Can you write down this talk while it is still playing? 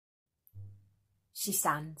She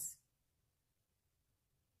stands.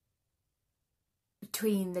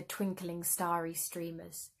 Between the twinkling starry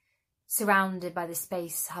streamers, surrounded by the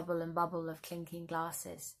space hubble and bubble of clinking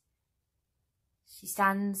glasses. She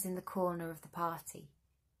stands in the corner of the party,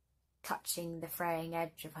 clutching the fraying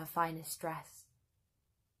edge of her finest dress.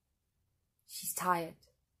 She's tired.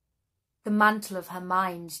 The mantle of her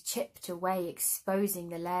mind chipped away, exposing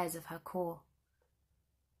the layers of her core.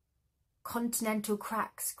 Continental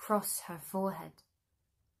cracks cross her forehead.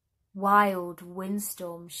 Wild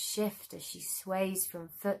windstorms shift as she sways from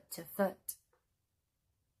foot to foot.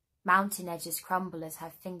 Mountain edges crumble as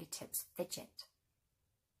her fingertips fidget.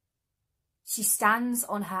 She stands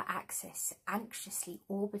on her axis, anxiously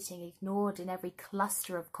orbiting, ignored in every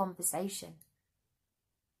cluster of conversation.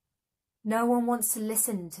 No one wants to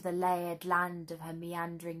listen to the layered land of her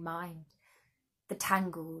meandering mind, the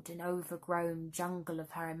tangled and overgrown jungle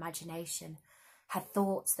of her imagination, her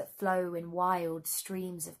thoughts that flow in wild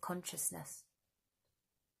streams of consciousness.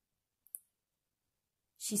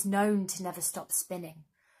 She's known to never stop spinning.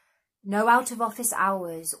 No out-of-office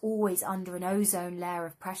hours, always under an ozone layer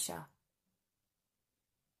of pressure.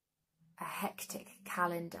 A hectic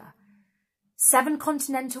calendar. 7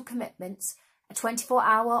 continental commitments, a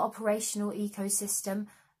 24-hour operational ecosystem,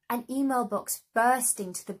 an email box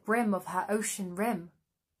bursting to the brim of her ocean rim.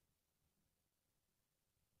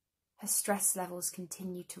 Her stress levels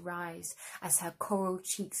continue to rise as her coral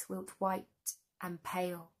cheeks wilt white and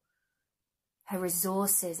pale. Her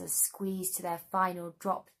resources are squeezed to their final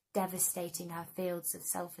drop, devastating her fields of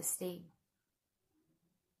self-esteem.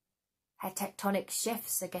 Her tectonic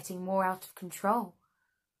shifts are getting more out of control.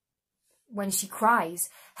 When she cries,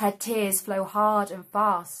 her tears flow hard and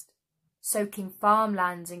fast, soaking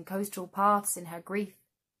farmlands and coastal paths in her grief.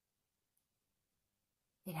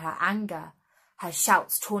 In her anger, her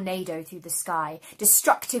shouts tornado through the sky,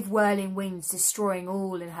 destructive whirling winds destroying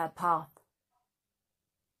all in her path.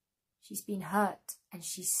 She's been hurt and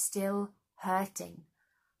she's still hurting.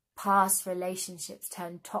 Past relationships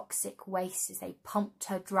turned toxic waste as they pumped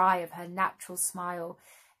her dry of her natural smile,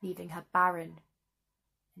 leaving her barren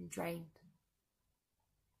and drained.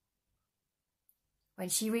 When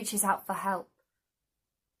she reaches out for help,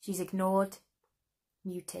 she's ignored,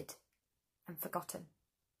 muted, and forgotten.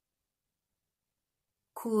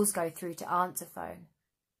 Calls go through to answer phone.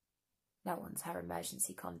 No one's her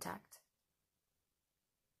emergency contact.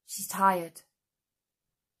 She's tired.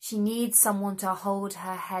 She needs someone to hold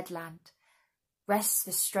her headland, rest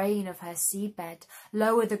the strain of her seabed,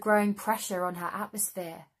 lower the growing pressure on her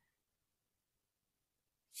atmosphere.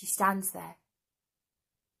 She stands there,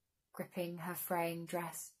 gripping her fraying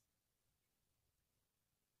dress.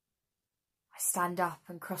 I stand up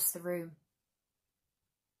and cross the room.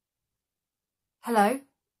 Hello?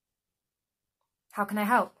 How can I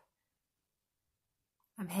help?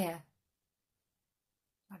 I'm here.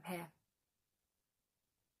 I'm here.